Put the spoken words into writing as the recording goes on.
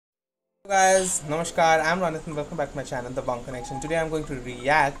Guys, namaskar, I'm Ronit and welcome back to my channel, The Bunk Connection. Today I'm going to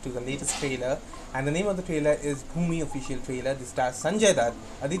react to the latest trailer, and the name of the trailer is BHOOMI official trailer. This stars Sanjay Dutt,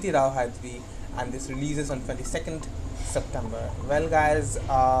 Aditi Hydari, and this releases on 22nd September. Well guys,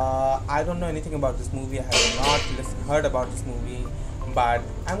 I don't know anything about this movie. I have not heard about this movie, but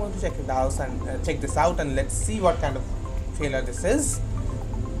I'm going to check this out and let's see what kind of trailer this is.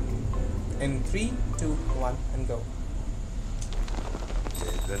 In 3, 2, 1 and go.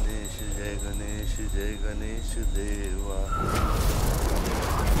 जय गणेश देवा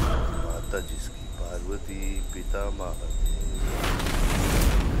माता जिसकी पार्वती पिता महादेव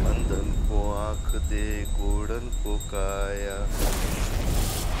अंधन को आंख दे कोढ़न को काया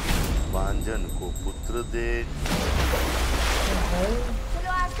बांझन को पुत्र दे।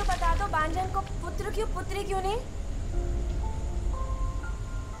 चलो आज तो बता दो बांझन को पुत्र क्यों पुत्री क्यों नहीं?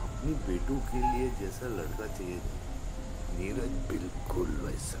 अपनी बेटों के लिए जैसा लड़का चाहिए नीरज बिल्कुल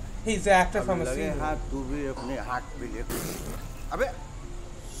वैसा। He's the actor from a लगे serial. हाथ तू भी अपने हाथ पे ले। अबे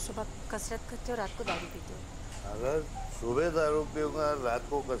सुबह कसरत करते हो रात को दारू पीते हो। अगर सुबह दारू पीऊंगा रात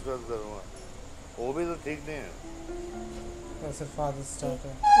को कसरत करूंगा वो भी तो ठीक नहीं है। That's her father's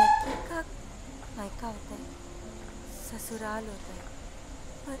daughter. लड़की का मायका होता है, ससुराल होता है,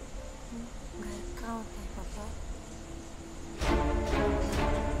 पर घर का होता है पापा।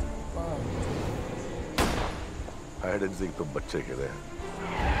 Wow. हाइड एंड सीक तो बच्चे के रहे हैं।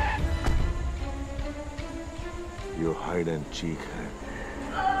 यो हाइड एंड चीक है।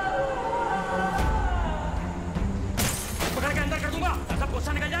 पकड़ के अंदर कर दूंगा, सब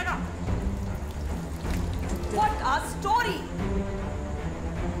गुस्सा निकल जाएगा। What a story!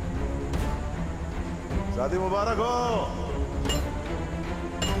 शादी मुबारक हो।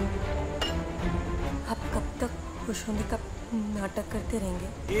 आप कब तक खुश होने का नाटक करते रहेंगे?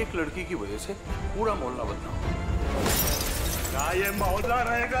 एक लड़की की वजह से पूरा मोहल्ला बदनाम। ना ये मोहल्ला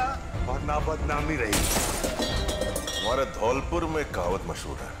रहेगा और ना बदनामी रहेगी। हमारे धौलपुर में कहावत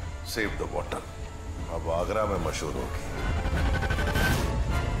मशहूर है, सेव द बॉटल। अब आगरा में मशहूर होगी,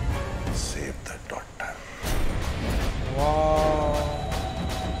 save the daughter. Wow.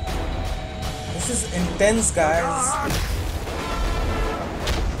 This is intense, guys.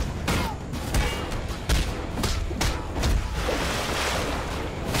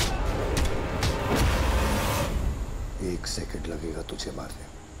 एक सेकंड लगेगा तुझे मारने,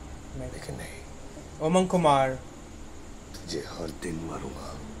 लेकिन नहीं, Umang Kumar. तुझे हर दिन मारूंगा,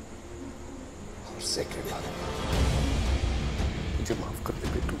 हर सेकंड मारूंगा। मुझे माफ कर दे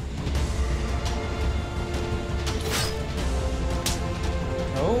बेटू।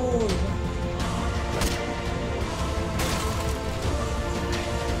 Oh.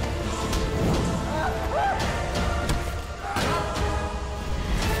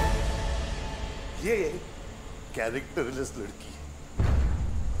 ये कैरेक्टरलेस लड़की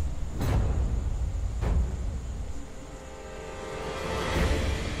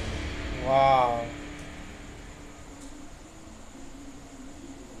Wow.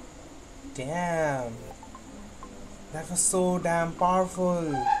 Damn. That was so damn powerful.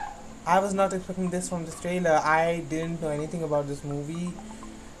 I was not expecting this from this trailer. I didn't know anything about this movie.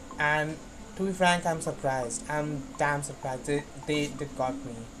 And to be frank, I'm surprised. I'm damn surprised. They got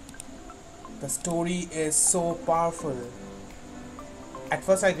me. The story is so powerful. At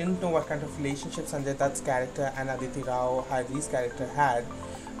first, I didn't know what kind of relationship Sanjay Dutt's character and Aditi Rao Hydari's character had,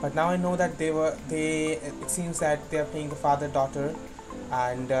 but now I know that it seems that they are playing the father-daughter,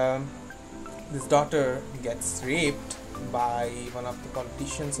 and this daughter gets raped by one of the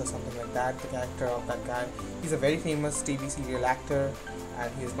politicians or something like that. The character of that guy, he's a very famous TV serial actor, and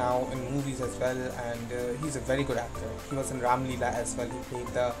he's now in movies as well, and he's a very good actor. He was in Ram Leela as well. He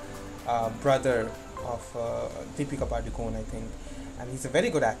played the brother of Deepika Padukone, I think, and he's a very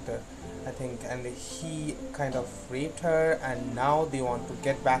good actor, I think, and he kind of raped her, and now they want to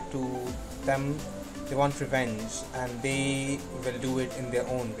get back to them. They want revenge, and they will do it in their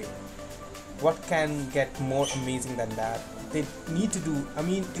own way. What can get more amazing than that? They need to do, I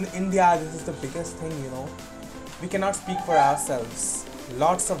mean, in India, this is the biggest thing, you know. We cannot speak for ourselves.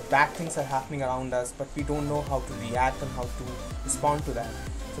 Lots of bad things are happening around us, but we don't know how to react and how to respond to that.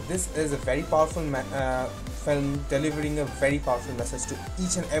 So this is a very powerful film, delivering a very powerful message to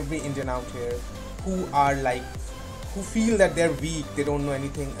each and every Indian out here who are like, who feel that they're weak, they don't know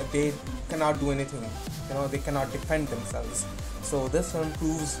anything, they cannot do anything, you know, they cannot defend themselves. So this film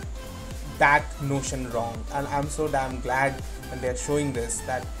proves that notion wrong, and I'm so damn glad when they're showing this,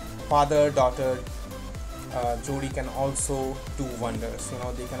 that father-daughter Jodi can also do wonders. You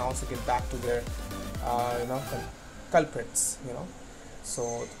know, they can also get back to their culprits. You know,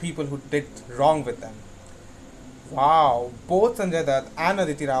 so people who did wrong with them. Wow, both Sanjay Dutt and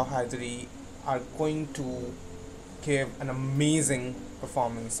Aditi Rao Hydari are going to give an amazing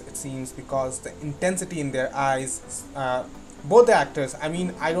performance, it seems, because the intensity in their eyes, both the actors, I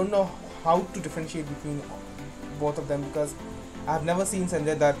mean, I don't know how to differentiate between both of them because I've never seen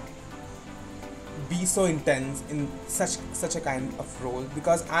Sanjay Dutt be so intense in such a kind of role.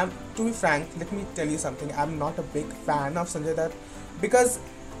 Because I'm, to be frank, let me tell you something, I'm not a big fan of Sanjay Dutt because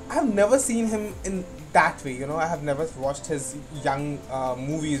I've never seen him in that way, you know. I have never watched his young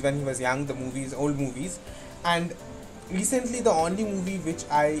movies when he was young, the movies, old movies. And recently the only movie which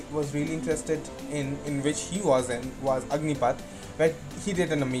I was really interested in which he was in, was Agnipath, where he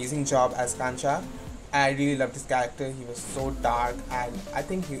did an amazing job as Kancha. I really loved his character. He was so dark, and I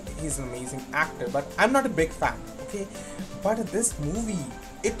think he's an amazing actor. But I'm not a big fan, okay? But this movie,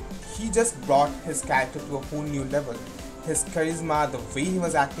 he just brought his character to a whole new level. His charisma, the way he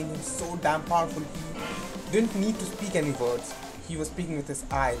was acting, was so damn powerful. He didn't need to speak any words. He was speaking with his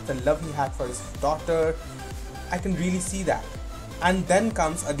eyes. The love he had for his daughter, I can really see that. And then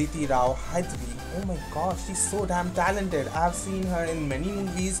comes Aditi Rao Hydari. Oh my gosh, she's so damn talented. I've seen her in many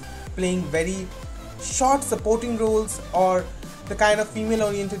movies playing very short supporting roles, or the kind of female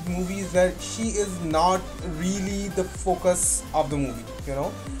oriented movies where she is not really the focus of the movie, you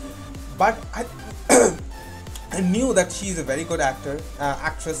know. But I knew that she is a very good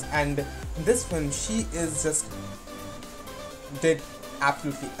actress, and in this film she is just did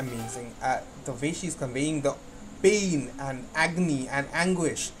absolutely amazing. The way she's conveying the pain and agony and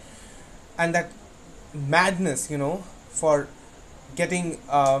anguish and that madness, you know, for getting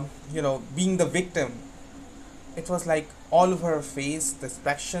being the victim. It was like all over her face, the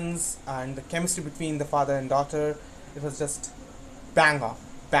expressions and the chemistry between the father and daughter. It was just bang on,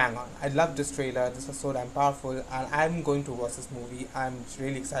 bang on. I loved this trailer. This was so damn powerful, and I'm going to watch this movie. I'm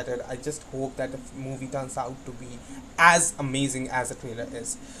really excited. I just hope that the movie turns out to be as amazing as the trailer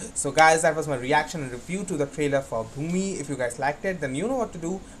is. So guys, that was my reaction and review to the trailer for BHOOMI. If you guys liked it, then you know what to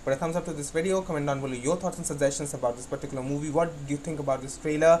do. Put a thumbs up to this video, comment down below your thoughts and suggestions about this particular movie. What did you think about this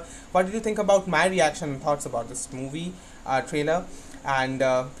trailer? What did you think about my reaction and thoughts about this movie trailer? And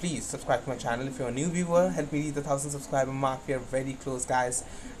please subscribe to my channel if you're a new viewer. Help me reach the 1,000 subscriber mark. We are very close, guys,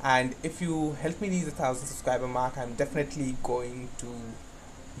 and if you help me reach the 1,000 subscriber mark, I'm definitely going to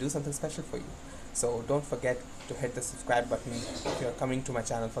do something special for you. So don't forget to hit the subscribe button if you're coming to my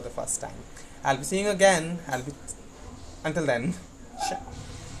channel for the first time. I'll be seeing you again. Until then, ciao.